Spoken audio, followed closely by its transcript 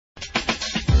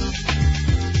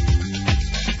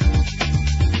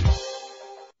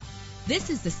This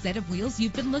is the set of wheels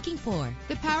you've been looking for.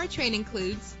 The powertrain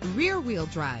includes rear-wheel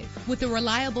drive With a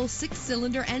reliable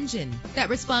 6-cylinder engine that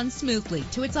responds smoothly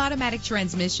to its automatic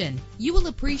transmission. You will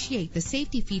appreciate the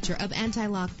safety feature of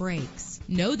anti-lock brakes.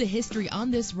 Know the history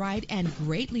on this ride and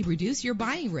greatly reduce your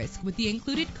buying risk with the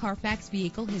included Carfax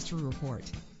Vehicle History Report.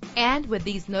 And with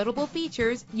these notable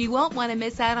features, you won't want to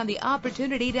miss out on the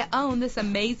opportunity to own this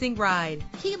amazing ride.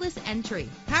 Keyless entry,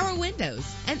 power windows,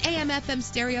 an AM/FM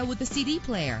stereo with a CD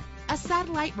player, A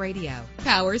satellite radio.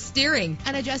 power steering,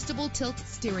 an adjustable tilt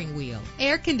steering wheel,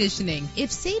 air conditioning.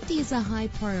 If safety is a high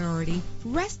priority,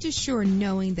 rest assured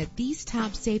knowing that these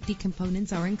top safety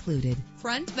components are included.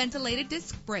 Front ventilated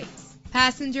disc brakes,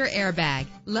 passenger airbag,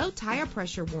 low tire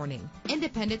pressure warning,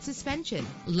 independent suspension.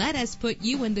 Let us put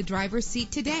you in the driver's seat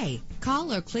today.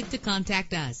 Call or click to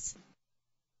contact us.